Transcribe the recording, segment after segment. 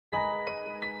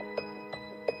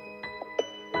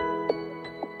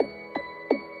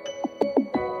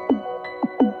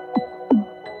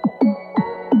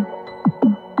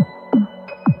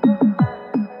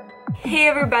Hey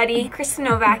everybody, Kristen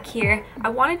Novak here. I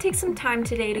want to take some time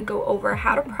today to go over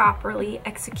how to properly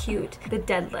execute the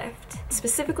deadlift.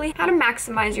 Specifically, how to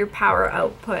maximize your power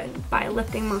output by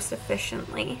lifting most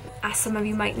efficiently. As some of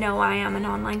you might know, I am an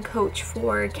online coach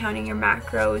for counting your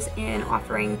macros and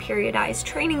offering periodized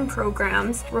training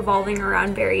programs revolving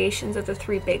around variations of the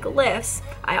 3 big lifts.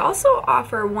 I also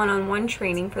offer one-on-one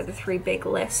training for the 3 big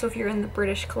lifts, so if you're in the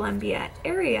British Columbia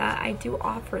area, I do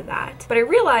offer that. But I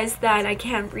realized that I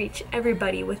can't reach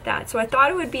everybody with that, so I thought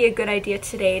it would be a good idea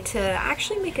today to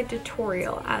actually make a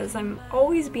tutorial, as I'm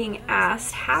always being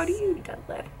asked, how do you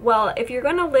deadlift? Well, if you're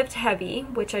gonna lift heavy,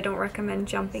 which I don't recommend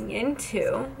jumping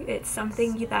into, it's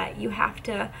something that you have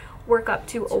to work up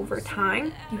to over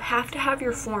time. You have to have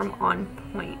your form on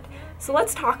point. So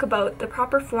let's talk about the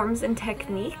proper forms and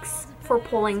techniques for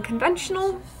pulling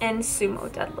conventional and sumo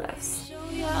deadlifts.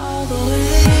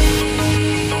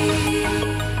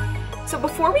 So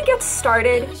before we get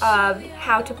started of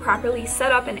how to properly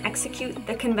set up and execute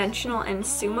the conventional and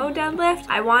sumo deadlift,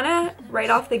 I want to right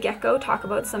off the get-go talk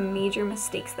about some major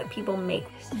mistakes that people make.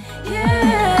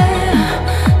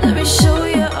 Let me show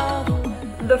you all the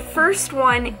way. The first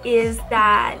one is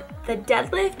that the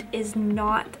deadlift is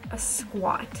not a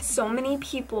squat. So many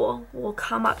people will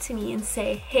come up to me and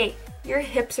say, hey, your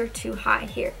hips are too high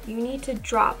here. You need to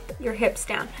drop your hips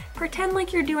down. Pretend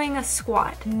like you're doing a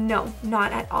squat. No,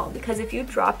 not at all. Because if you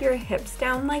drop your hips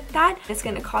down like that, it's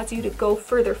gonna cause you to go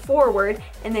further forward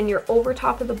and then you're over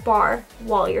top of the bar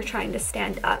while you're trying to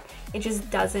stand up. It just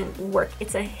doesn't work.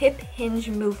 It's a hip hinge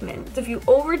movement. So if you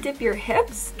over dip your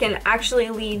hips, it can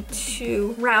actually lead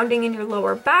to rounding in your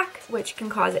lower back, which can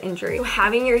cause injury. So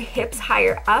having your hips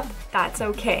higher up, that's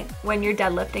okay when you're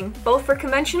deadlifting, both for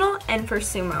conventional and for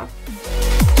sumo.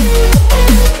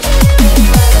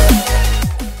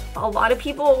 A lot of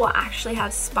people will actually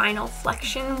have spinal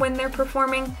flexion when they're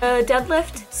performing a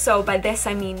deadlift. So by this,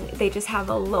 I mean they just have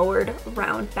a lowered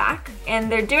round back.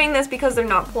 And they're doing this because they're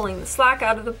not pulling the slack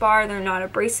out of the bar, they're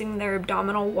not bracing their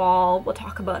abdominal wall. We'll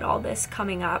talk about all this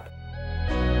coming up.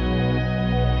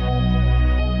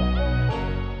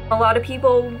 A lot of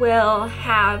people will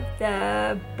have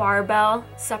the barbell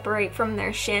separate from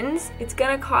their shins. It's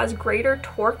gonna cause greater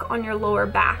torque on your lower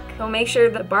back. So make sure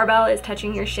the barbell is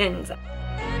touching your shins.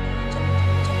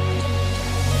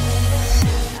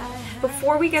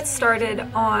 Before we get started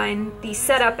on the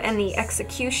setup and the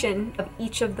execution of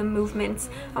each of the movements,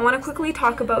 I want to quickly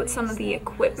talk about some of the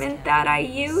equipment that I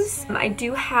use. I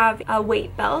do have a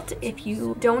weight belt. If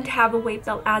you don't have a weight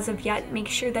belt as of yet, make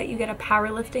sure that you get a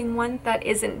powerlifting one that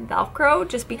isn't Velcro,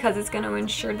 just because it's going to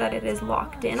ensure that it is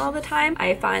locked in all the time.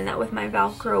 I find that with my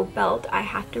Velcro belt, I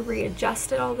have to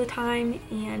readjust it all the time,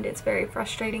 and it's very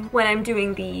frustrating when I'm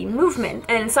doing the movement.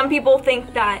 And some people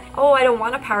think that, oh, I don't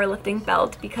want a powerlifting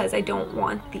belt because I don't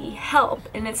want the help,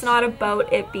 and it's not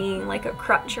about it being like a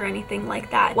crutch or anything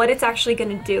like that. What it's actually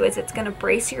going to do is it's going to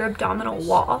brace your abdominal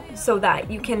wall so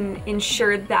that you can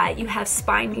ensure that you have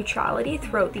spine neutrality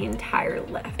throughout the entire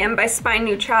lift. And by spine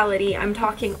neutrality, I'm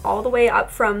talking all the way up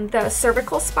from the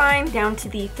cervical spine down to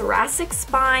the thoracic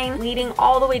spine, leading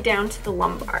all the way down to the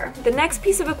lumbar. The next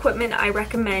piece of equipment I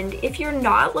recommend, if you're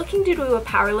not looking to do a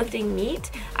powerlifting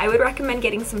meet, I would recommend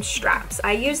getting some straps.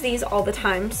 I use these all the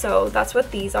time, so that's what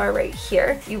these are right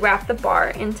here. You wrap the bar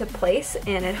into place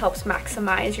and it helps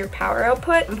maximize your power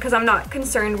output, because I'm not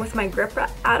concerned with my grip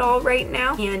at all right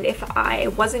now, and if I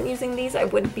wasn't using these, I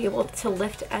wouldn't be able to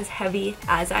lift as heavy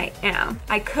as I am.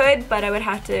 I could, but I would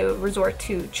have to resort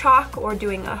to chalk or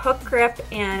doing a hook grip,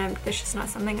 and that's just not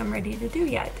something I'm ready to do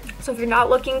yet. So if you're not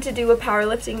looking to do a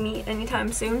powerlifting meet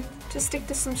anytime soon, just stick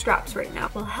to some straps right now.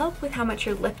 It will help with how much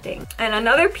you're lifting. And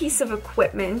another piece of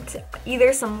equipment,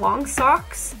 either some long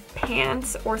socks,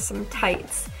 pants, or some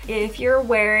tights. If you're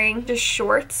wearing just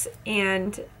shorts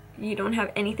and you don't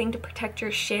have anything to protect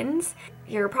your shins,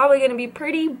 you're probably going to be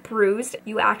pretty bruised.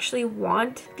 You actually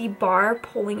want the bar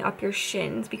pulling up your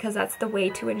shins, because that's the way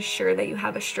to ensure that you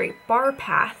have a straight bar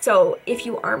path. So if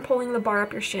you aren't pulling the bar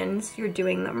up your shins, you're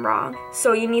doing them wrong.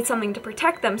 So you need something to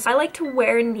protect them. So I like to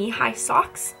wear knee-high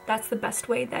socks. That's the best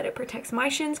way that it protects my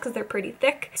shins, because they're pretty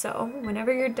thick. So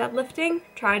whenever you're deadlifting,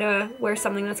 try to wear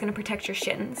something that's going to protect your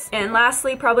shins. And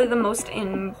lastly, probably the most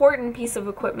important piece of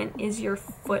equipment is your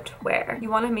footwear. You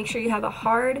want to make sure you have a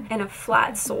hard and a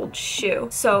flat-soled shoe. shoe.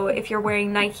 So if you're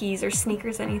wearing Nikes or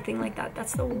sneakers, anything like that,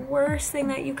 that's the worst thing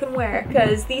that you can wear,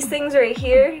 because these things right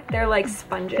here, they're like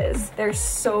sponges. They're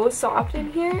so soft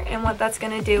in here, and what that's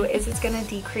gonna do is it's gonna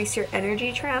decrease your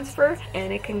energy transfer,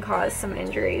 and it can cause some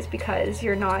injuries because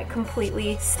you're not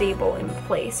completely stable in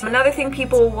place. Another thing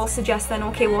people will suggest then,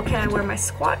 okay, well, can I wear my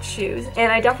squat shoes?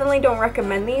 And I definitely don't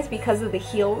recommend these because of the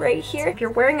heel right here. If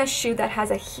you're wearing a shoe that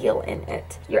has a heel in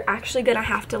it, you're actually gonna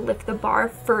have to lift the bar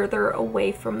further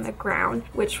away from the ground,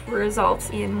 which results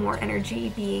in more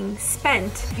energy being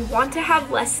spent. You want to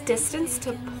have less distance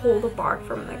to pull the bar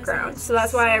from the ground. So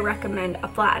that's why I recommend a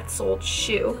flat-soled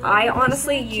shoe. I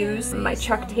honestly use my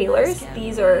Chuck Taylors.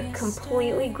 These are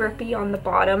completely grippy on the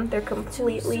bottom. They're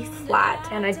completely flat,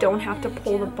 and I don't have to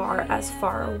pull the bar as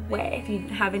far away. If you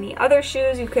have any other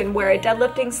shoes, you can wear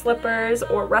deadlifting slippers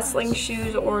or wrestling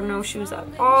shoes or no shoes at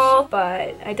all,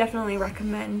 but I definitely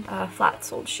recommend a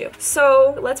flat-soled shoe.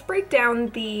 So let's break down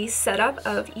the setup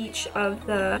of each of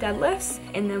the deadlifts,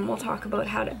 and then we'll talk about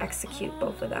how to execute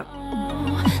both of them.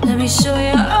 Let me show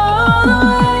you all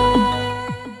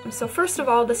the way. So first of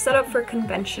all, the setup for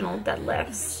conventional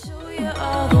deadlifts.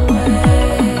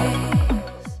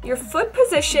 Your foot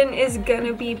position is going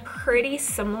to be pretty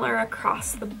similar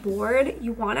across the board.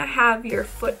 You want to have your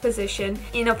foot position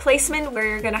in a placement where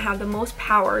you're going to have the most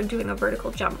power doing a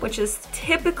vertical jump, which is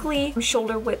typically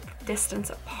shoulder width distance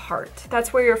apart.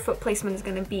 That's where your foot placement is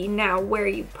going to be. Now, where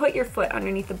you put your foot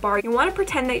underneath the bar, you want to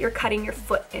pretend that you're cutting your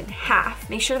foot in half.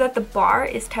 Make sure that the bar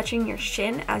is touching your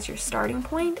shin as your starting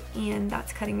point, and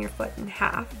that's cutting your foot in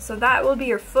half. So that will be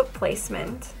your foot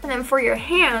placement. And then for your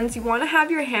hands, you want to have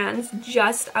your hands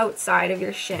just outside of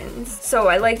your shins. So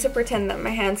I like to pretend that my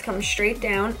hands come straight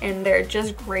down and they're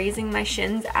just grazing my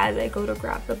shins as I go to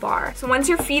grab the bar. So once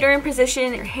your feet are in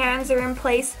position, your hands are in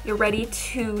place, you're ready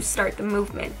to start the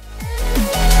movement.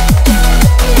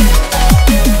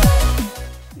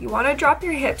 You want to drop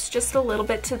your hips just a little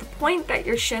bit to the point that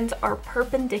your shins are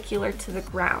perpendicular to the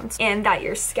ground and that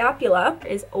your scapula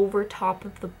is over top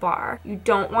of the bar. You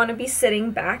don't want to be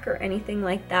sitting back or anything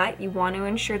like that. You want to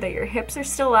ensure that your hips are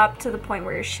still up to the point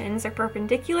where your shins are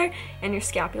perpendicular and your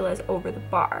scapula is over the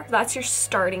bar. That's your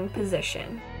starting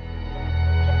position.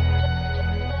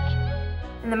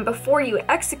 And then before you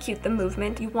execute the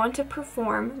movement, you want to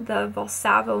perform the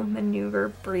Valsalva maneuver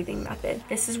breathing method.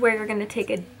 This is where you're going to take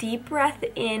a deep breath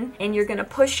in and you're going to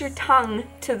push your tongue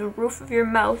to the roof of your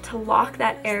mouth to lock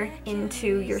that air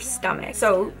into your stomach.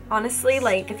 So honestly,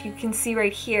 like if you can see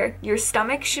right here, your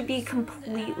stomach should be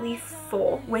completely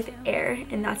full with air,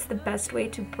 and that's the best way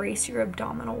to brace your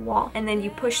abdominal wall. And then you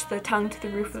push the tongue to the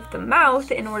roof of the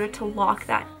mouth in order to lock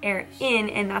that air in,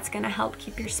 and that's going to help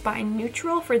keep your spine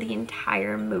neutral for the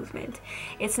entire movement.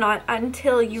 It's not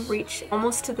until you reach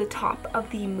almost to the top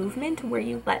of the movement where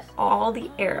you let all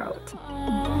the air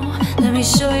out. Let me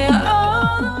show you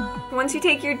all. Once you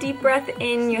take your deep breath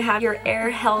in, you have your air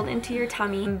held into your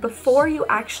tummy. Before you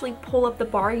actually pull up the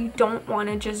bar, you don't want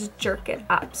to just jerk it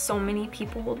up. So many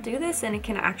people will do this and it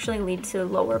can actually lead to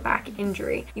lower back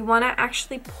injury. You want to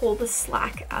actually pull the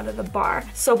slack out of the bar.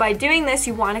 So by doing this,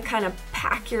 you want to kind of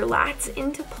pack your lats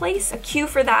into place. A cue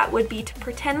for that would be to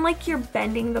pretend like you're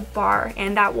bending the bar,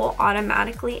 and that will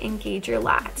automatically engage your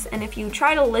lats. And if you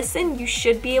try to listen, you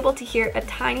should be able to hear a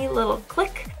tiny little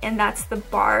click, and that's the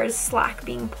bar's slack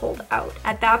being pulled out.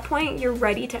 At that point, you're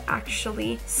ready to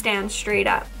actually stand straight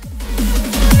up.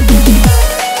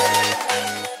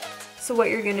 So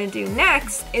what you're gonna do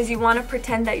next is you wanna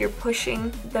pretend that you're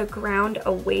pushing the ground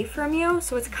away from you.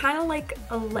 So it's kind of like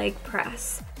a leg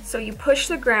press. So you push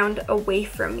the ground away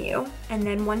from you, and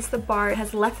then once the bar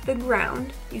has left the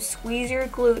ground, you squeeze your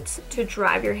glutes to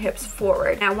drive your hips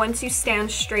forward. Now once you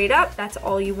stand straight up, that's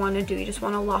all you want to do. You just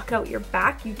want to lock out your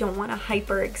back. You don't want to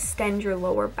hyperextend your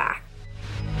lower back.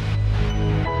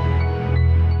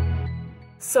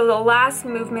 So the last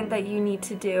movement that you need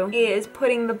to do is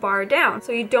putting the bar down.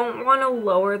 So you don't want to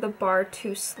lower the bar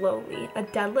too slowly. A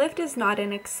deadlift is not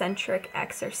an eccentric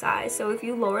exercise. So if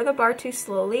you lower the bar too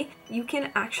slowly, you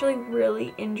can actually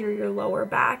really injure your lower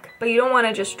back. But you don't want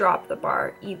to just drop the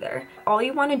bar either. All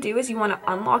you want to do is you want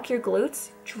to unlock your glutes,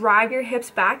 drive your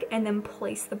hips back, and then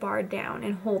place the bar down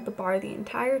and hold the bar the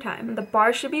entire time. The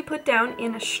bar should be put down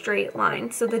in a straight line.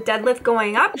 So the deadlift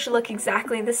going up should look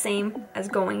exactly the same as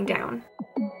going down.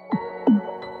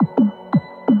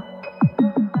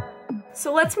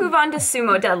 So let's move on to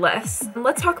sumo deadlifts.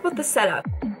 Let's talk about the setup.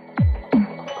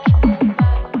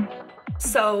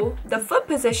 So So the foot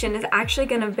position is actually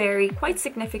going to vary quite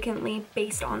significantly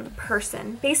based on the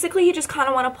person. Basically, you just kind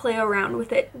of want to play around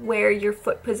with it where your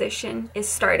foot position is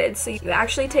started. So you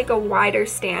actually take a wider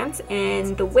stance,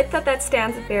 and the width of that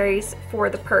stance varies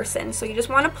for the person. So you just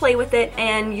want to play with it,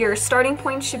 and your starting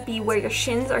point should be where your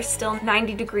shins are still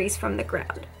 90 degrees from the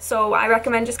ground. So I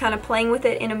recommend just kind of playing with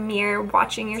it in a mirror,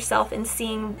 watching yourself and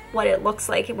seeing what it looks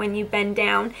like when you bend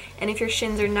down, and if your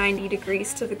shins are 90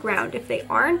 degrees to the ground. If they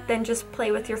aren't, then just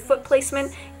play with your foot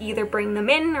placement. Either bring them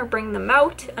in or bring them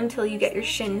out until you get your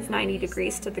shins 90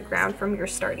 degrees to the ground from your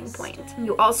starting point.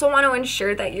 You also want to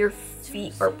ensure that your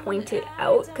feet are pointed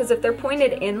out, because if they're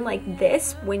pointed in like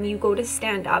this, when you go to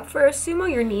stand up for a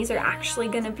sumo, your knees are actually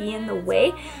going to be in the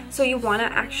way. So you want to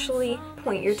actually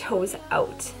point your toes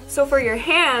out. So for your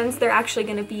hands, they're actually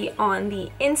going to be on the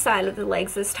inside of the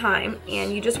legs this time,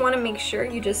 and you just want to make sure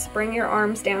you just bring your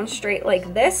arms down straight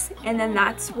like this, and then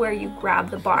that's where you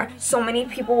grab the bar. So many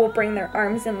people will bring their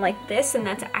arms in like this, and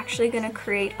that's actually going to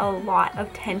create a lot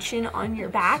of tension on your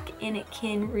back, and it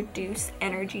can reduce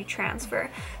energy transfer.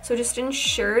 So just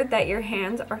ensure that your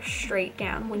hands are straight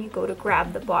down when you go to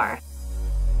grab the bar.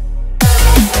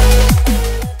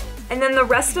 And then the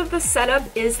rest of the setup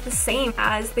is the same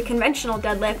as the conventional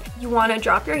deadlift. You want to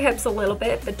drop your hips a little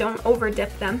bit, but don't over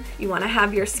dip them. You want to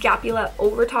have your scapula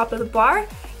over top of the bar.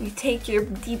 You take your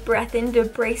deep breath in to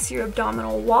brace your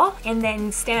abdominal wall, and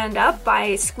then stand up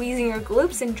by squeezing your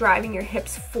glutes and driving your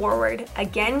hips forward.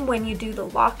 Again, when you do the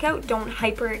lockout, don't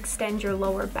hyperextend your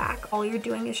lower back. All you're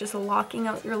doing is just locking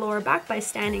out your lower back by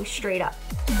standing straight up.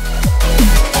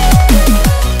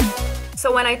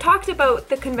 So when I talked about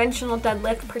the conventional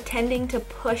deadlift pretending to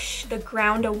push the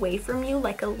ground away from you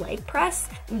like a leg press,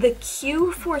 the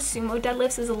cue for sumo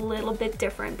deadlifts is a little bit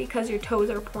different because your toes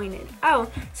are pointed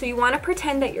out. So you want to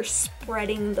pretend that you're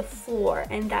spreading the floor,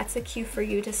 and that's a cue for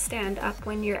you to stand up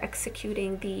when you're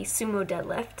executing the sumo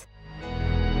deadlift.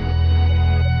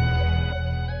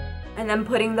 And then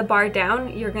putting the bar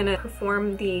down, you're gonna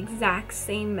perform the exact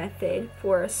same method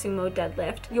for a sumo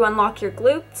deadlift. You unlock your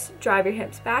glutes, drive your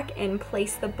hips back, and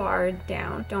place the bar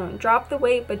down. Don't drop the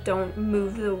weight, but don't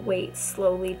move the weight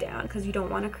slowly down, because you don't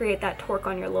want to create that torque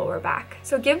on your lower back.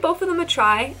 So give both of them a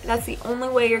try. That's the only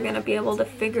way you're gonna be able to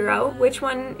figure out which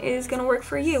one is gonna work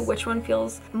for you, which one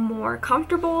feels more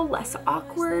comfortable, less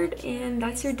awkward, and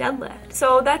that's your deadlift.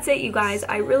 So that's it, you guys.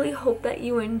 I really hope that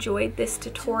you enjoyed this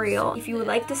tutorial. If you would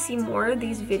like to see more of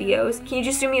these videos, can you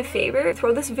just do me a favor?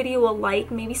 Throw this video a like,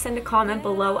 maybe send a comment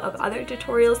below of other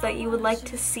tutorials that you would like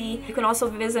to see. You can also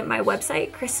visit my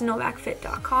website,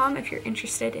 KristenNovakFit.com, if you're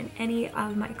interested in any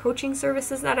of my coaching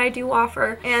services that I do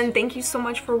offer. And thank you so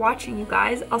much for watching, you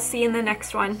guys. I'll see you in the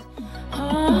next one.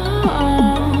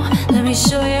 Let me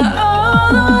show you all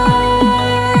the way.